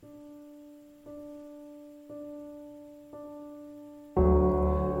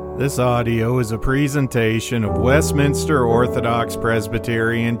This audio is a presentation of Westminster Orthodox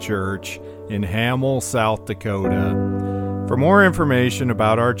Presbyterian Church in Hamel, South Dakota. For more information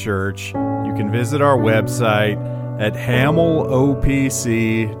about our church, you can visit our website at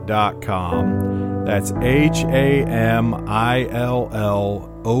hamillopc.com. That's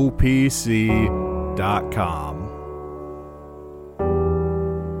HAMILLOPC.com.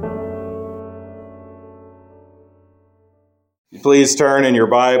 Please turn in your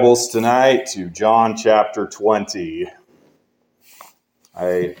Bibles tonight to John chapter 20.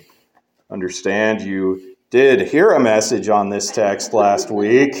 I understand you did hear a message on this text last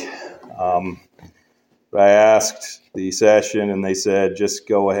week. I asked the session and they said, just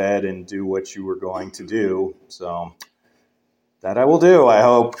go ahead and do what you were going to do. So that I will do. I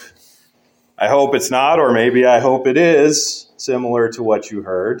hope it's not, or maybe I hope it is similar to what you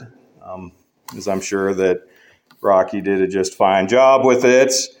heard, as I'm sure that Rocky did a just fine job with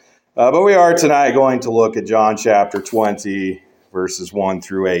it. But we are tonight going to look at John chapter 20, verses 1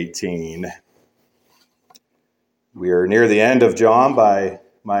 through 18. We are near the end of John by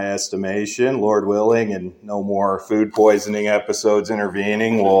my estimation, Lord willing, and no more food poisoning episodes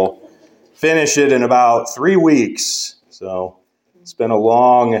intervening. We'll finish it in about 3 weeks. So it's been a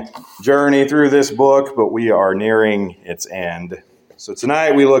long journey through this book, but we are nearing its end. So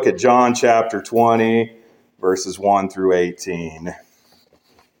tonight we look at John chapter 20, verses 1 through 18.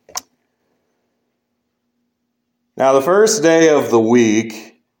 Now the first day of the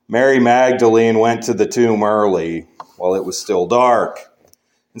week, Mary Magdalene went to the tomb early, while it was still dark,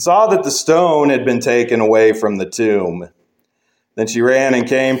 and saw that the stone had been taken away from the tomb. Then she ran and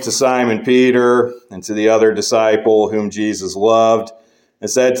came to Simon Peter and to the other disciple whom Jesus loved, and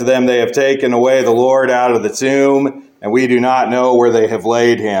said to them, "They have taken away the Lord out of the tomb, and we do not know where they have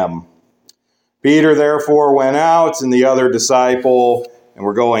laid him." Peter therefore went out, and the other disciple, and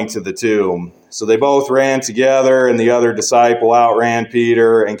were going to the tomb. So they both ran together, and the other disciple outran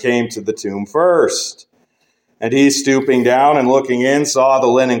Peter, and came to the tomb first. And he, stooping down and looking in, saw the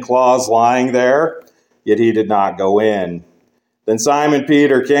linen cloths lying there, yet he did not go in. Then Simon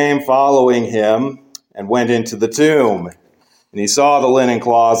Peter came following him, and went into the tomb. And he saw the linen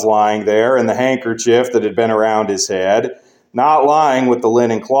cloths lying there, and the handkerchief that had been around his head, not lying with the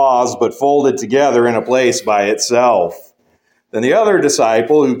linen cloths, but folded together in a place by itself. Then the other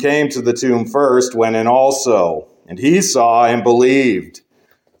disciple, who came to the tomb first, went in also, and he saw and believed.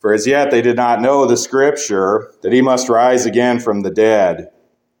 For as yet they did not know the scripture, that he must rise again from the dead.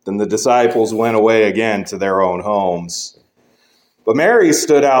 Then the disciples went away again to their own homes. But Mary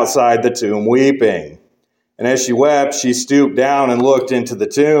stood outside the tomb weeping. And as she wept, she stooped down and looked into the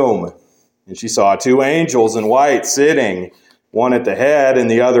tomb. And she saw 2 angels in white sitting, one at the head and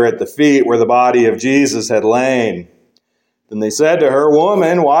the other at the feet, where the body of Jesus had lain. Then they said to her,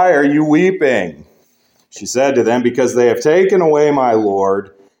 "Woman, why are you weeping?" She said to them, "Because they have taken away my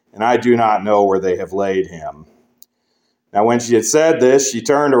Lord, and I do not know where they have laid him." Now when she had said this, she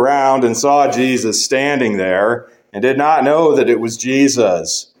turned around and saw Jesus standing there, and did not know that it was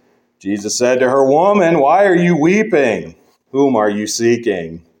Jesus. Jesus said to her, "Woman, why are you weeping? Whom are you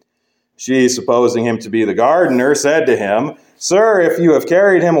seeking?" She, supposing him to be the gardener, said to him, "Sir, if you have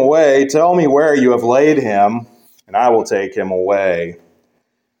carried him away, tell me where you have laid him, and I will take him away."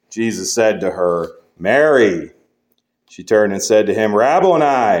 Jesus said to her, "Mary." She turned and said to him,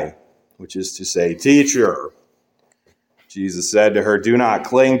 "Rabboni," which is to say, Teacher. Jesus said to her, "Do not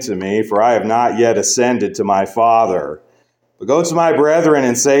cling to me, for I have not yet ascended to my Father. But go to my brethren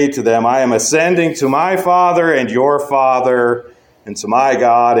and say to them, I am ascending to my Father and your Father, and to my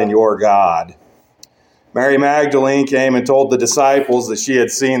God and your God." Mary Magdalene came and told the disciples that she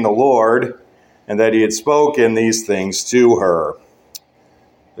had seen the Lord, and that he had spoken these things to her.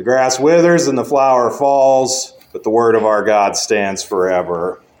 The grass withers and the flower falls, but the word of our God stands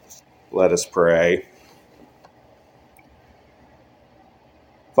forever. Let us pray.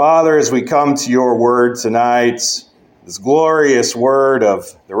 Father, as we come to your word tonight, this glorious word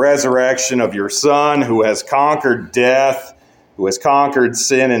of the resurrection of your Son, who has conquered death, who has conquered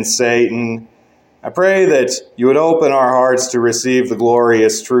sin and Satan, I pray that you would open our hearts to receive the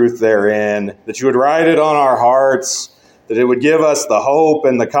glorious truth therein, that you would write it on our hearts, that it would give us the hope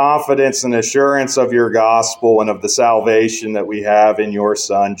and the confidence and assurance of your gospel and of the salvation that we have in your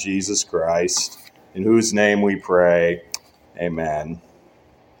Son, Jesus Christ, in whose name we pray. Amen.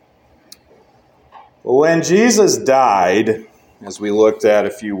 Well, when Jesus died, as we looked at a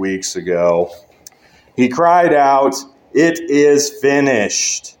few weeks ago, he cried out, "It is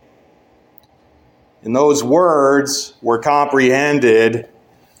finished." In those words were comprehended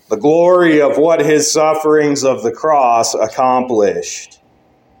the glory of what his sufferings of the cross accomplished.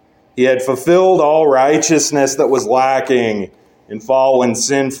 He had fulfilled all righteousness that was lacking in fallen,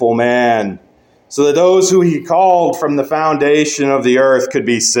 sinful man, so that those who he called from the foundation of the earth could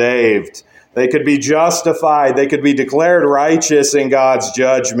be saved. They could be justified. They could be declared righteous in God's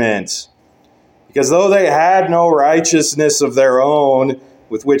judgment. Because though they had no righteousness of their own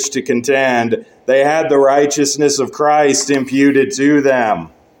with which to contend, they had the righteousness of Christ imputed to them.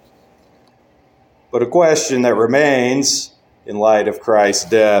 But a question that remains in light of Christ's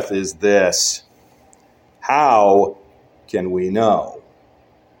death is this: how can we know?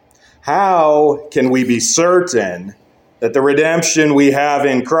 How can we be certain that the redemption we have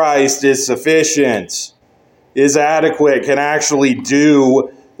in Christ is sufficient, is adequate, can actually do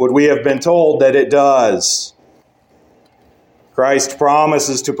what we have been told that it does? Christ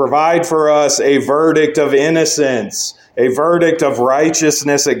promises to provide for us a verdict of innocence, a verdict of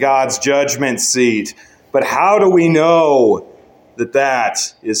righteousness at God's judgment seat. But how do we know that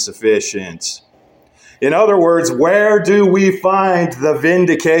that is sufficient? In other words, where do we find the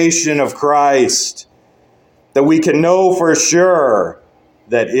vindication of Christ that we can know for sure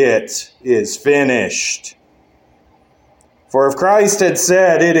that it is finished? For if Christ had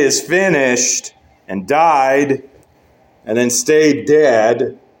said, "It is finished," and died, and then stayed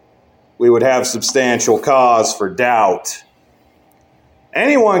dead, we would have substantial cause for doubt.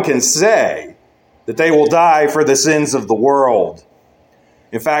 Anyone can say that they will die for the sins of the world.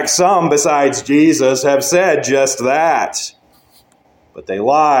 In fact, some besides Jesus have said just that. But they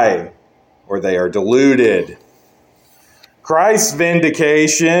lie, or they are deluded. Christ's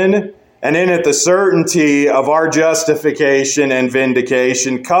vindication, and in it the certainty of our justification and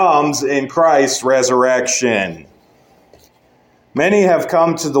vindication, comes in Christ's resurrection. Many have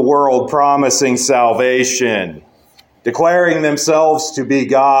come to the world promising salvation, declaring themselves to be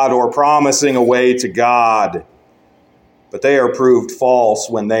God or promising a way to God. But they are proved false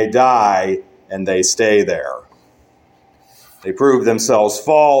when they die and they stay there. They prove themselves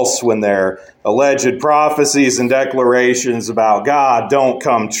false when their alleged prophecies and declarations about God don't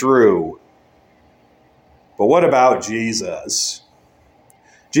come true. But what about Jesus?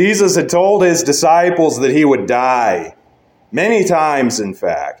 Jesus had told his disciples that he would die. Many times, in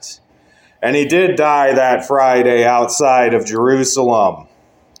fact. And he did die that Friday outside of Jerusalem.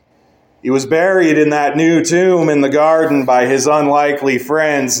 He was buried in that new tomb in the garden by his unlikely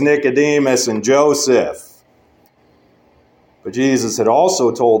friends Nicodemus and Joseph. But Jesus had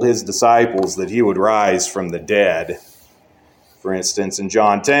also told his disciples that he would rise from the dead. For instance, in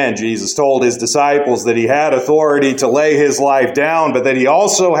John 10, Jesus told his disciples that he had authority to lay his life down, but that he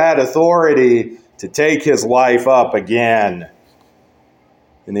also had authority to take his life up again.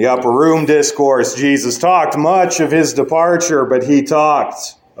 In the upper room discourse, Jesus talked much of his departure, but he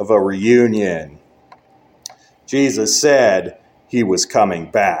talked of a reunion. Jesus said he was coming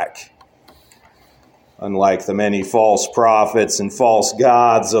back. Unlike the many false prophets and false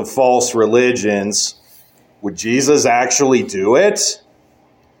gods of false religions, would Jesus actually do it?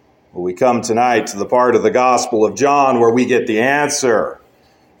 Well, we come tonight to the part of the Gospel of John where we get the answer.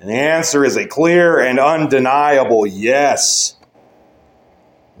 And the answer is a clear and undeniable yes.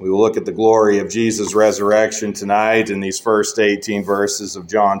 We will look at the glory of Jesus' resurrection tonight in these first 18 verses of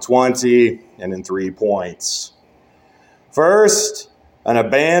John 20 and in 3 points. First, an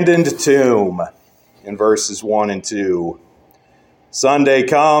abandoned tomb in verses 1 and 2. Sunday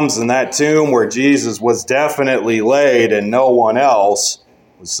comes and that tomb where Jesus was definitely laid and no one else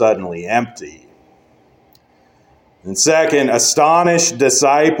was suddenly empty. And second, astonished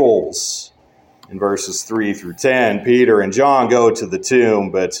disciples. In verses 3 through 10, Peter and John go to the tomb,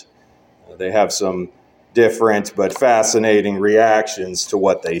 but they have some different but fascinating reactions to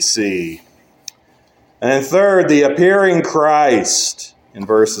what they see. And then third, the appearing Christ. In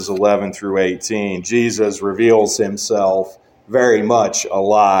verses 11 through 18, Jesus reveals himself very much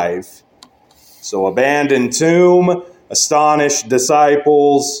alive. So abandoned tomb, astonished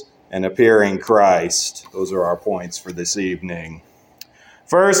disciples, and appearing Christ. Those are our points for this evening.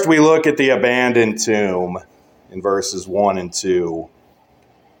 First, we look at the abandoned tomb in verses 1 and 2.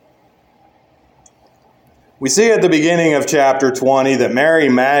 We see at the beginning of chapter 20 that Mary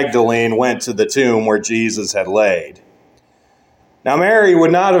Magdalene went to the tomb where Jesus had laid. Now, Mary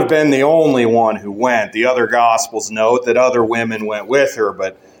would not have been the only one who went. The other Gospels note that other women went with her,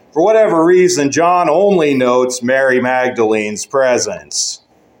 but for whatever reason, John only notes Mary Magdalene's presence.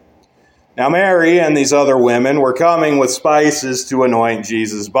 Now, Mary and these other women were coming with spices to anoint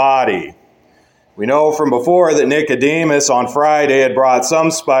Jesus' body. We know from before that Nicodemus on Friday had brought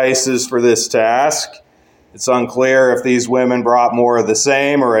some spices for this task. It's unclear if these women brought more of the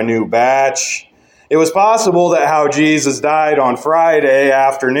same or a new batch. It was possible that how Jesus died on Friday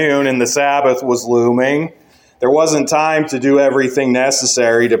afternoon and the Sabbath was looming, there wasn't time to do everything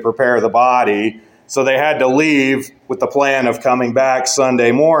necessary to prepare the body, so they had to leave with the plan of coming back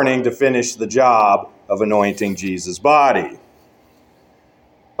Sunday morning to finish the job of anointing Jesus' body.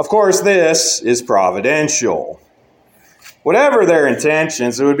 Of course, this is providential. Whatever their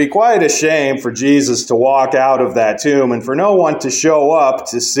intentions, it would be quite a shame for Jesus to walk out of that tomb and for no one to show up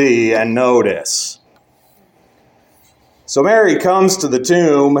to see and notice. So Mary comes to the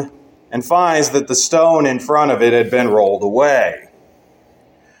tomb and finds that the stone in front of it had been rolled away.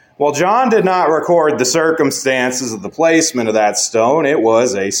 While John did not record the circumstances of the placement of that stone, it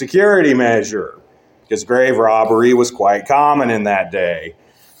was a security measure, because grave robbery was quite common in that day.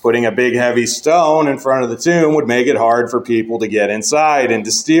 Putting a big heavy stone in front of the tomb would make it hard for people to get inside and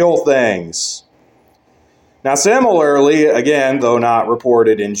to steal things. Now similarly, again, though not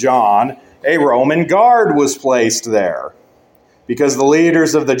reported in John, a Roman guard was placed there, because the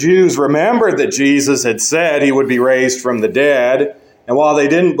leaders of the Jews remembered that Jesus had said he would be raised from the dead, and while they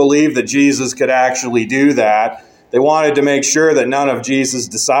didn't believe that Jesus could actually do that, they wanted to make sure that none of Jesus'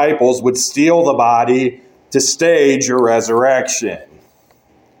 disciples would steal the body to stage a resurrection.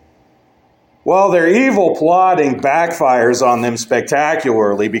 Well, their evil plotting backfires on them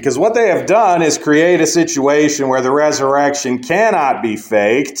spectacularly, because what they have done is create a situation where the resurrection cannot be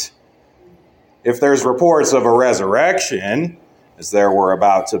faked. If there's reports of a resurrection, as there were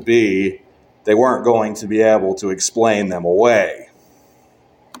about to be, they weren't going to be able to explain them away.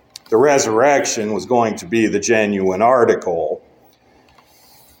 The resurrection was going to be the genuine article.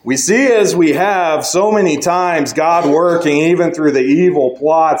 We see, as we have so many times, God working even through the evil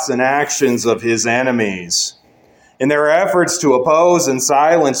plots and actions of his enemies. In their efforts to oppose and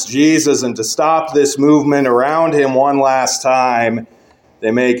silence Jesus and to stop this movement around him one last time, they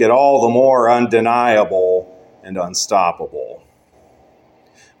make it all the more undeniable and unstoppable.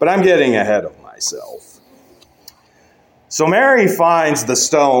 But I'm getting ahead of myself. So Mary finds the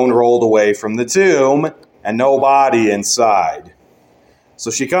stone rolled away from the tomb and no body inside. So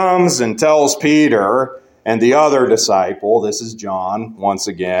she comes and tells Peter and the other disciple, this is John, once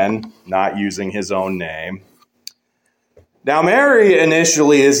again, not using his own name. Now Mary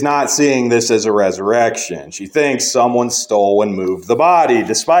initially is not seeing this as a resurrection. She thinks someone stole and moved the body,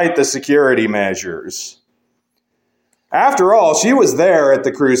 despite the security measures. After all, she was there at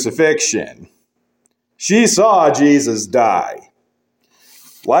the crucifixion. She saw Jesus die.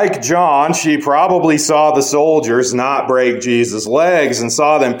 Like John, she probably saw the soldiers not break Jesus' legs and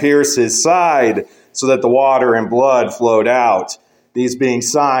saw them pierce his side so that the water and blood flowed out, these being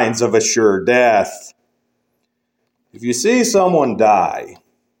signs of a sure death. If you see someone die,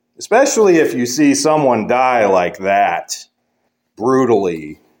 especially if you see someone die like that,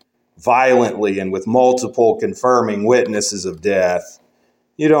 brutally, violently, and with multiple confirming witnesses of death,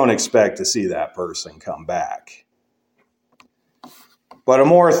 you don't expect to see that person come back. But a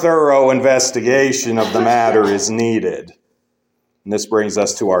more thorough investigation of the matter is needed. And this brings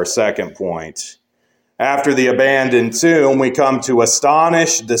us to our second point. After the abandoned tomb, we come to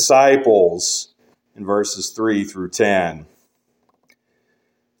astonished disciples in verses 3 through 10.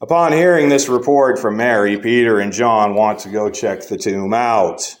 Upon hearing this report from Mary, Peter and John want to go check the tomb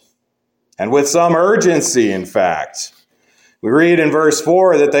out. And with some urgency, in fact. We read in verse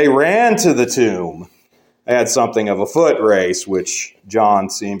 4 that they ran to the tomb. They had something of a foot race, which John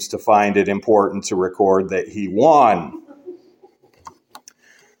seems to find it important to record that he won.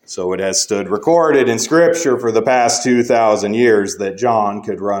 So it has stood recorded in Scripture for the past 2,000 years that John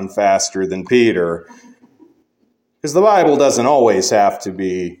could run faster than Peter. Because the Bible doesn't always have to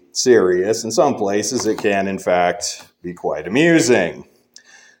be serious. In some places it can, in fact, be quite amusing.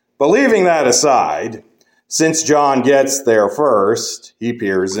 But leaving that aside, since John gets there first, he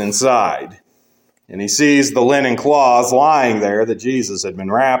peers inside. And he sees the linen cloths lying there that Jesus had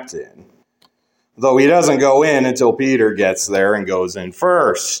been wrapped in. Though he doesn't go in until Peter gets there and goes in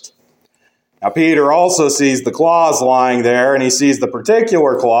first. Now Peter also sees the cloths lying there, and he sees the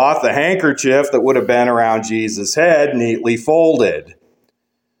particular cloth, the handkerchief that would have been around Jesus' head, neatly folded.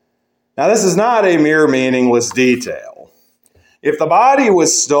 Now this is not a mere meaningless detail. If the body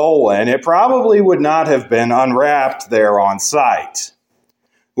was stolen, it probably would not have been unwrapped there on site.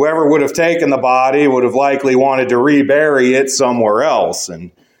 Whoever would have taken the body would have likely wanted to rebury it somewhere else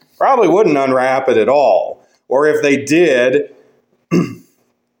and probably wouldn't unwrap it at all. Or if they did,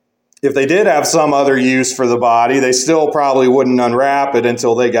 have some other use for the body, they still probably wouldn't unwrap it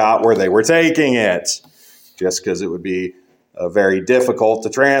until they got where they were taking it, just because it would be very difficult to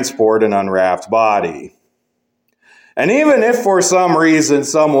transport an unwrapped body. And even if for some reason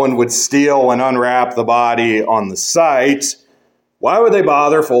someone would steal and unwrap the body on the site, why would they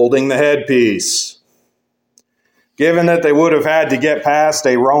bother folding the headpiece? Given that they would have had to get past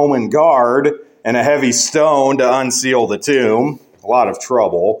a Roman guard and a heavy stone to unseal the tomb, a lot of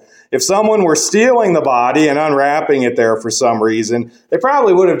trouble. If someone were stealing the body and unwrapping it there for some reason, they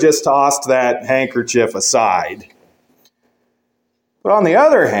probably would have just tossed that handkerchief aside. But on the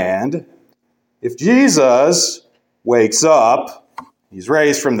other hand, if Jesus wakes up, he's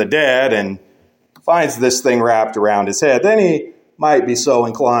raised from the dead, and finds this thing wrapped around his head, then he might be so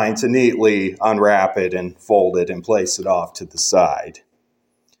inclined to neatly unwrap it and fold it and place it off to the side.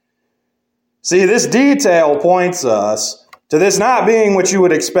 See, this detail points us to this not being what you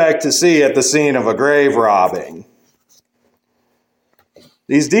would expect to see at the scene of a grave robbing.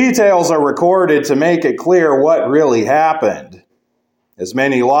 These details are recorded to make it clear what really happened, as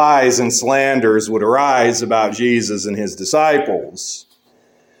many lies and slanders would arise about Jesus and his disciples.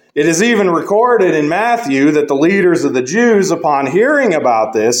 It is even recorded in Matthew that the leaders of the Jews, upon hearing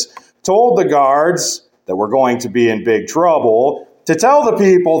about this, told the guards that were going to be in big trouble to tell the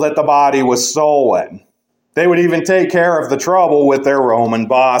people that the body was stolen. They would even take care of the trouble with their Roman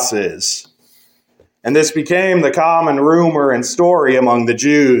bosses. And this became the common rumor and story among the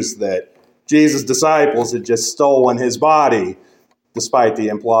Jews that Jesus' disciples had just stolen his body, despite the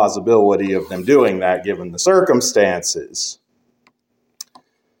implausibility of them doing that given the circumstances.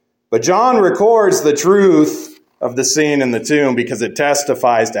 But John records the truth of the scene in the tomb because it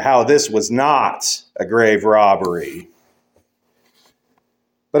testifies to how this was not a grave robbery.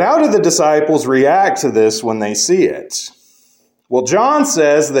 But how did the disciples react to this when they see it? Well, John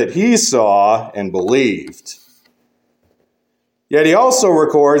says that he saw and believed. Yet he also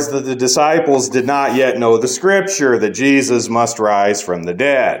records that the disciples did not yet know the scripture that Jesus must rise from the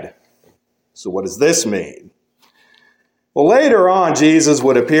dead. So what does this mean? Well, later on, Jesus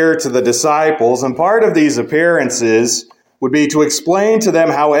would appear to the disciples, and part of these appearances would be to explain to them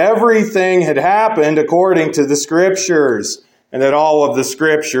how everything had happened according to the scriptures, and that all of the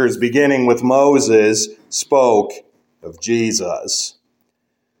scriptures, beginning with Moses, spoke of Jesus.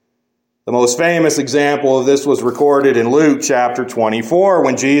 The most famous example of this was recorded in Luke chapter 24,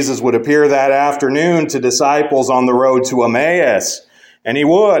 when Jesus would appear that afternoon to disciples on the road to Emmaus. And he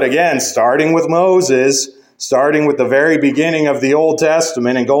would, again, starting with Moses, starting with the very beginning of the Old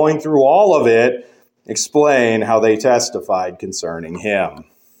Testament and going through all of it, explain how they testified concerning him.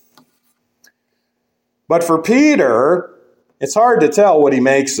 But for Peter, it's hard to tell what he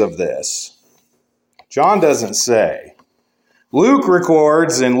makes of this. John doesn't say. Luke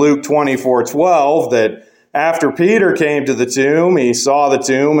records in Luke 24:12 that after Peter came to the tomb, he saw the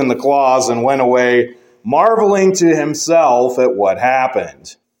tomb and the claws and went away, marveling to himself at what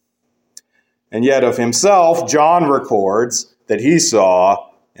happened. And yet of himself, John records that he saw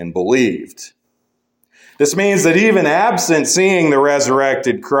and believed. This means that even absent seeing the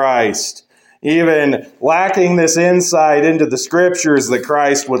resurrected Christ, even lacking this insight into the scriptures that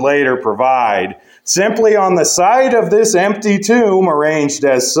Christ would later provide, simply on the sight of this empty tomb arranged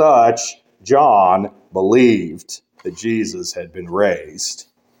as such, John believed that Jesus had been raised.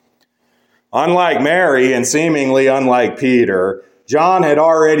 Unlike Mary, and seemingly unlike Peter, John had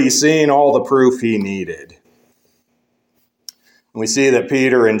already seen all the proof he needed. We see that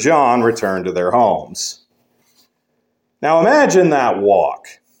Peter and John return to their homes. Now imagine that walk.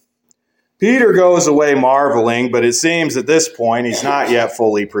 Peter goes away marveling, but it seems at this point he's not yet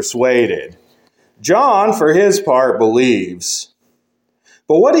fully persuaded. John, for his part, believes.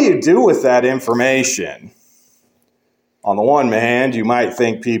 But what do you do with that information? On the one hand, you might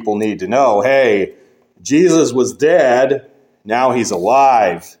think people need to know, hey, Jesus was dead, now he's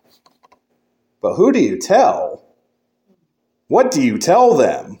alive. But who do you tell? What do you tell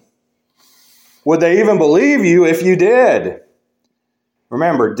them? Would they even believe you if you did?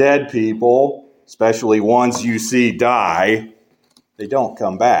 Remember, dead people, especially ones you see die, they don't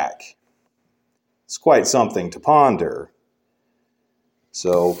come back. It's quite something to ponder.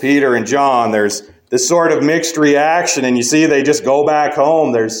 So Peter and John, there's this sort of mixed reaction, and you see they just go back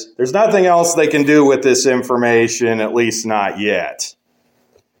home. There's nothing else they can do with this information, at least not yet.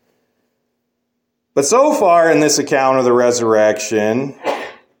 But so far in this account of the resurrection,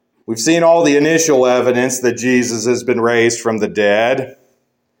 we've seen all the initial evidence that Jesus has been raised from the dead,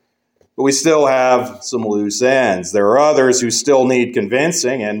 but we still have some loose ends. There are others who still need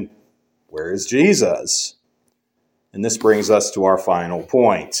convincing, and where is Jesus? And this brings us to our final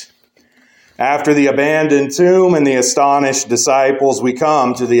point. After the abandoned tomb and the astonished disciples, we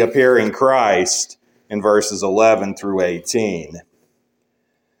come to the appearing Christ in verses 11 through 18.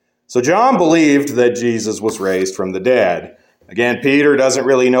 So John believed that Jesus was raised from the dead. Again, Peter doesn't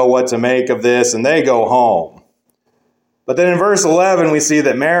really know what to make of this, and they go home. But then in verse 11, we see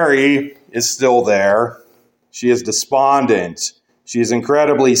that Mary is still there. She is despondent. She is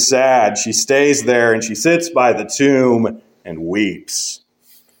incredibly sad. She stays there and she sits by the tomb and weeps.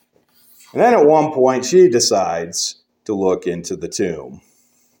 And then at one point, she decides to look into the tomb.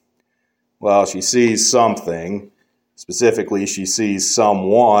 Well, she sees something. Specifically, she sees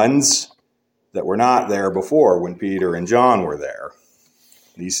someones that were not there before when Peter and John were there.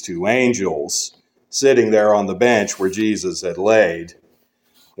 These two angels sitting there on the bench where Jesus had laid,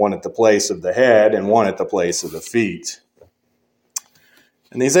 one at the place of the head and one at the place of the feet.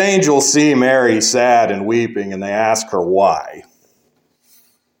 And these angels see Mary sad and weeping, and they ask her why.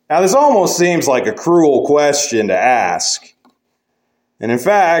 Now, this almost seems like a cruel question to ask. And in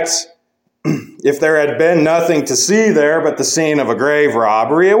fact, if there had been nothing to see there but the scene of a grave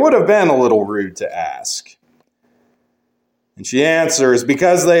robbery, it would have been a little rude to ask. And she answers,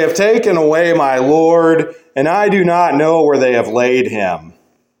 "Because they have taken away my Lord, and I do not know where they have laid him."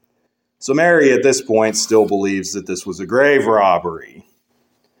 So Mary at this point still believes that this was a grave robbery.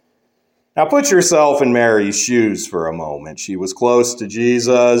 Now put yourself in Mary's shoes for a moment. She was close to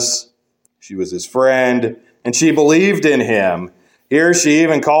Jesus. She was his friend, and she believed in him. Here she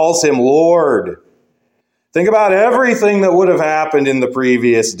even calls him Lord. Think about everything that would have happened in the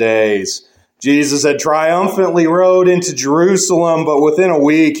previous days. Jesus had triumphantly rode into Jerusalem, but within a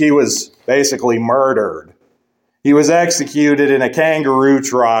week he was basically murdered. He was executed in a kangaroo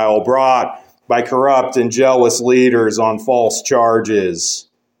trial brought by corrupt and jealous leaders on false charges.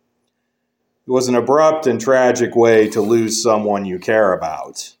 It was an abrupt and tragic way to lose someone you care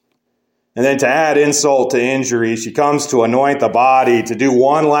about. And then to add insult to injury, she comes to anoint the body to do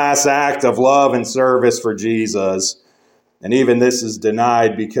one last act of love and service for Jesus. And even this is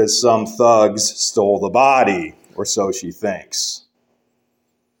denied because some thugs stole the body, or so she thinks.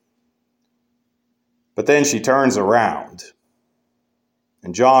 But then she turns around,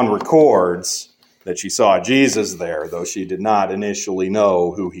 and John records that she saw Jesus there, though she did not initially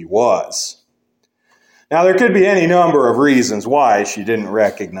know who he was. Now, there could be any number of reasons why she didn't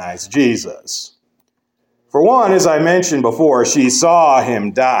recognize Jesus. For one, as I mentioned before, she saw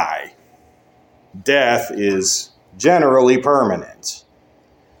him die. Death is generally permanent,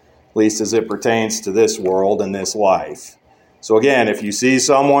 at least as it pertains to this world and this life. So again, if you see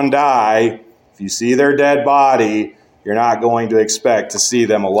someone die, if you see their dead body, you're not going to expect to see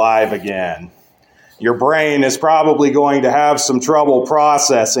them alive again. Your brain is probably going to have some trouble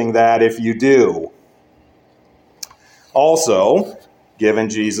processing that if you do. Also, given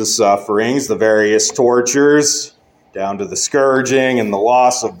Jesus' sufferings, the various tortures, down to the scourging and the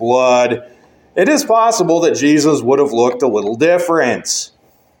loss of blood, it is possible that Jesus would have looked a little different.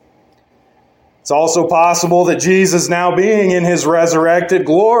 It's also possible that Jesus, now being in his resurrected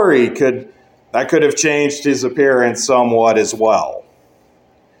glory, could have changed his appearance somewhat as well.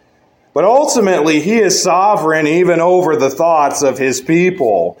 But ultimately, he is sovereign even over the thoughts of his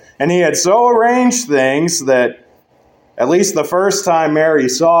people. And he had so arranged things that at least the first time Mary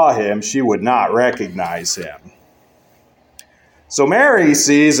saw him, she would not recognize him. So Mary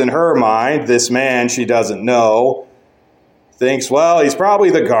sees in her mind this man she doesn't know, thinks, well, he's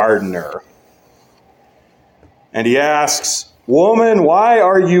probably the gardener. And he asks, "Woman, why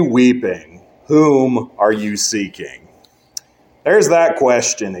are you weeping? Whom are you seeking?" There's that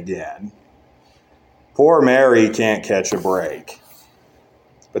question again. Poor Mary can't catch a break.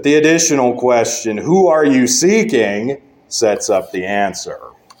 But the additional question, "Who are you seeking?" sets up the answer.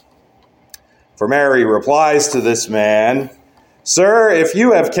 For Mary replies to this man, "Sir, if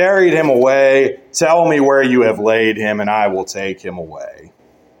you have carried him away, tell me where you have laid him, and I will take him away."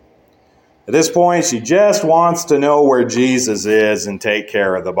 At this point, she just wants to know where Jesus is and take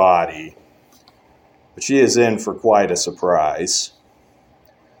care of the body. But she is in for quite a surprise.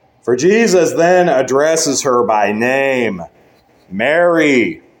 For Jesus then addresses her by name,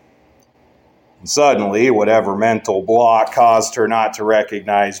 Mary. And suddenly, whatever mental block caused her not to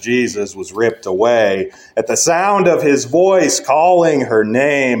recognize Jesus was ripped away. At the sound of his voice calling her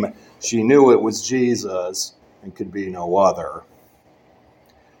name, she knew it was Jesus and could be no other.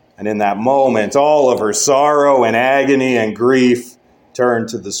 And in that moment, all of her sorrow and agony and grief turned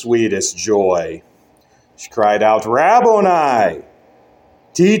to the sweetest joy. She cried out, "Rabboni,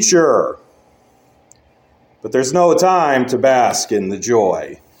 teacher!" But there's no time to bask in the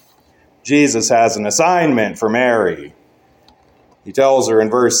joy. Jesus has an assignment for Mary. He tells her in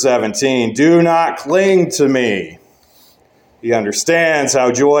verse 17, "Do not cling to me." He understands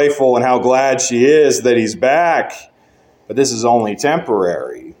how joyful and how glad she is that he's back, but this is only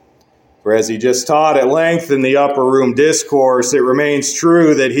temporary. For as he just taught at length in the upper room discourse, it remains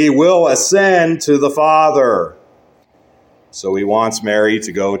true that he will ascend to the Father. So he wants Mary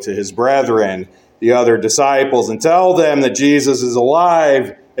to go to his brethren, the other disciples, and tell them that Jesus is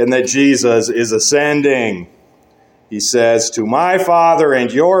alive and that Jesus is ascending. He says, to my Father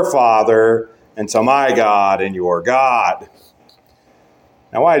and your Father, and to my God and your God.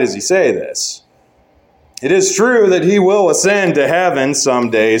 Now, why does he say this? It is true that he will ascend to heaven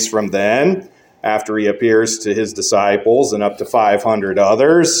some days from then, after he appears to his disciples and up to 500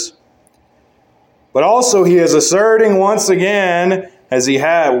 others. But also he is asserting once again, as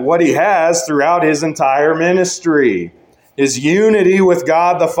what he has throughout his entire ministry, his unity with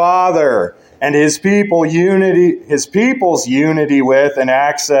God the Father, and his people's unity with and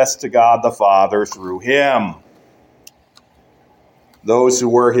access to God the Father through him. Those who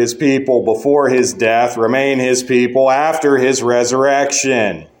were his people before his death remain his people after his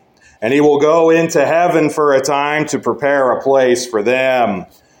resurrection. And he will go into heaven for a time to prepare a place for them,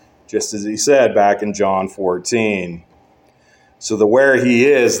 just as he said back in John 14. So that where he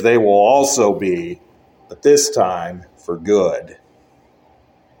is, they will also be, but this time for good.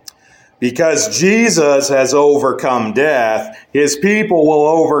 Because Jesus has overcome death, his people will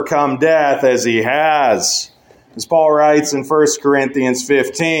overcome death as he has. As Paul writes in 1 Corinthians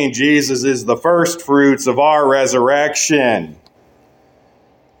 15, Jesus is the first fruits of our resurrection.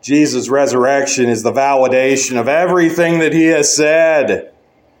 Jesus' resurrection is the validation of everything that he has said,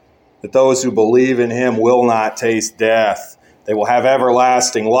 that those who believe in him will not taste death. They will have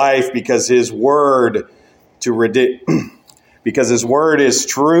everlasting life because his word is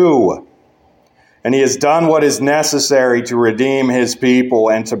true. And he has done what is necessary to redeem his people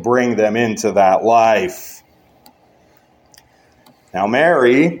and to bring them into that life. Now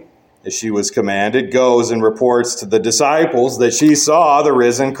Mary, as she was commanded, goes and reports to the disciples that she saw the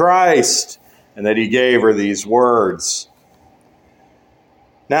risen Christ and that he gave her these words.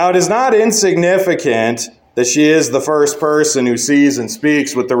 Now it is not insignificant that she is the first person who sees and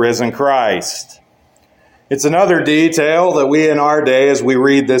speaks with the risen Christ. It's another detail that we in our day, as we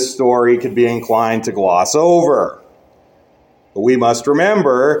read this story, could be inclined to gloss over. But we must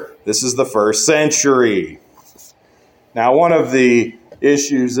remember, this is the first century. Now, one of the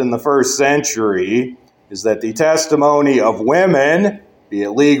issues in the first century is that the testimony of women, be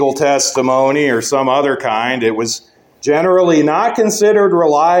it legal testimony or some other kind, it was generally not considered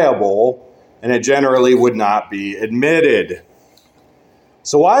reliable, and it generally would not be admitted.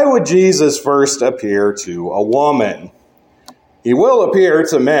 So why would Jesus first appear to a woman? He will appear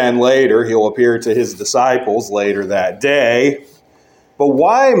to men later. He'll appear to his disciples later that day. But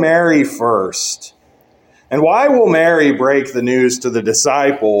why Mary first? And why will Mary break the news to the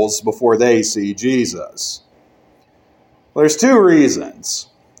disciples before they see Jesus? Well, there's two reasons.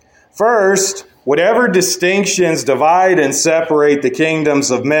 First, whatever distinctions divide and separate the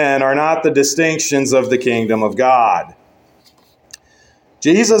kingdoms of men are not the distinctions of the kingdom of God.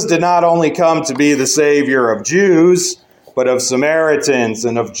 Jesus did not only come to be the Savior of Jews, but of Samaritans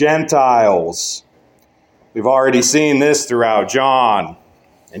and of Gentiles. We've already seen this throughout John.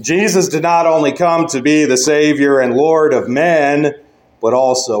 And Jesus did not only come to be the Savior and Lord of men, but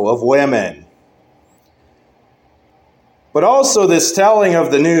also of women. But also this telling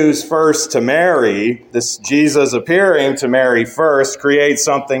of the news first to Mary, this Jesus appearing to Mary first, creates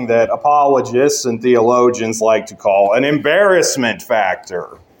something that apologists and theologians like to call an embarrassment factor.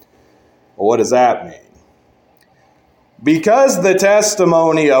 Well, what does that mean? Because the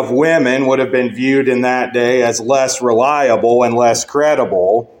testimony of women would have been viewed in that day as less reliable and less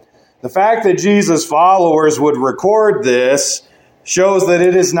credible, the fact that Jesus' followers would record this shows that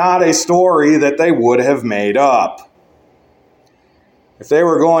it is not a story that they would have made up. If they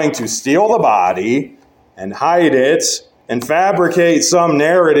were going to steal the body and hide it and fabricate some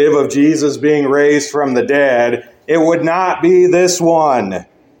narrative of Jesus being raised from the dead, it would not be this one.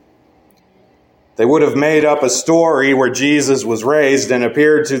 They would have made up a story where Jesus was raised and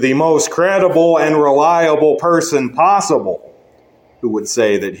appeared to the most credible and reliable person possible who would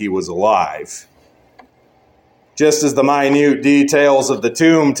say that he was alive. Just as the minute details of the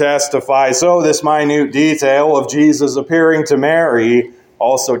tomb testify, so this minute detail of Jesus appearing to Mary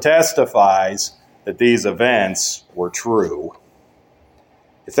also testifies that these events were true.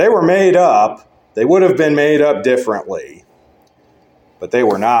 If they were made up, they would have been made up differently. But they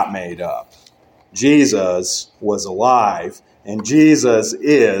were not made up. Jesus was alive, and Jesus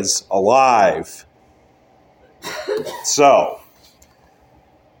is alive. So,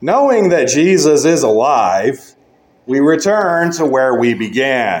 knowing that Jesus is alive, we return to where we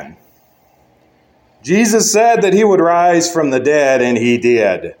began. Jesus said that he would rise from the dead, and he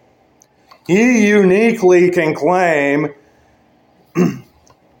did. He uniquely can claim,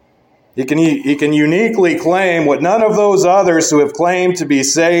 he can uniquely claim what none of those others who have claimed to be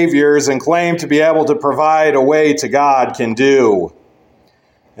saviors and claim to be able to provide a way to God can do.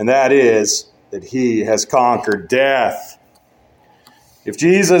 And that is that he has conquered death. If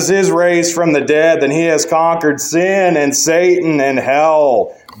Jesus is raised from the dead, then he has conquered sin and Satan and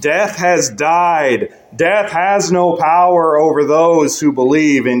hell. Death has died. Death has no power over those who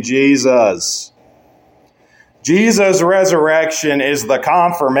believe in Jesus. Jesus' resurrection is the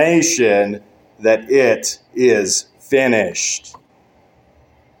confirmation that it is finished.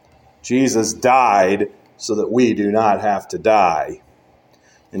 Jesus died so that we do not have to die.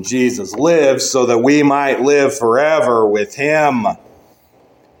 And Jesus lives so that we might live forever with him.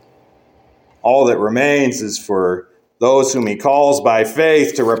 All that remains is for those whom he calls by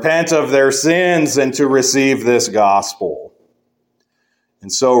faith to repent of their sins and to receive this gospel,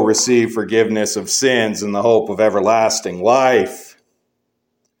 and so receive forgiveness of sins and the hope of everlasting life.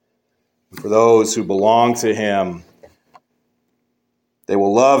 And for those who belong to him, they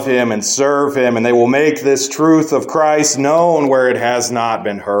will love him and serve him, and they will make this truth of Christ known where it has not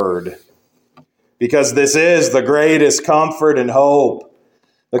been heard. Because this is the greatest comfort and hope.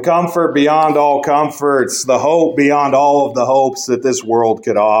 The comfort beyond all comforts, the hope beyond all of the hopes that this world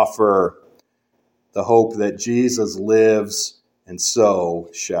could offer. The hope that Jesus lives, and so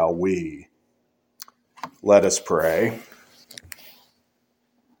shall we. Let us pray.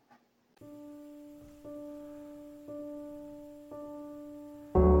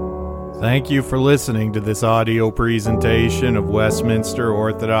 Thank you for listening to this audio presentation of Westminster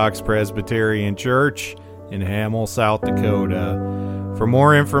Orthodox Presbyterian Church in Hamel, South Dakota. For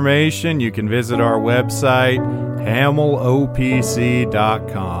more information, you can visit our website,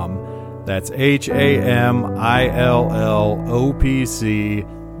 hamillopc.com. That's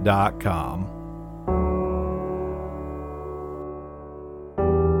HAMILLOPC.com.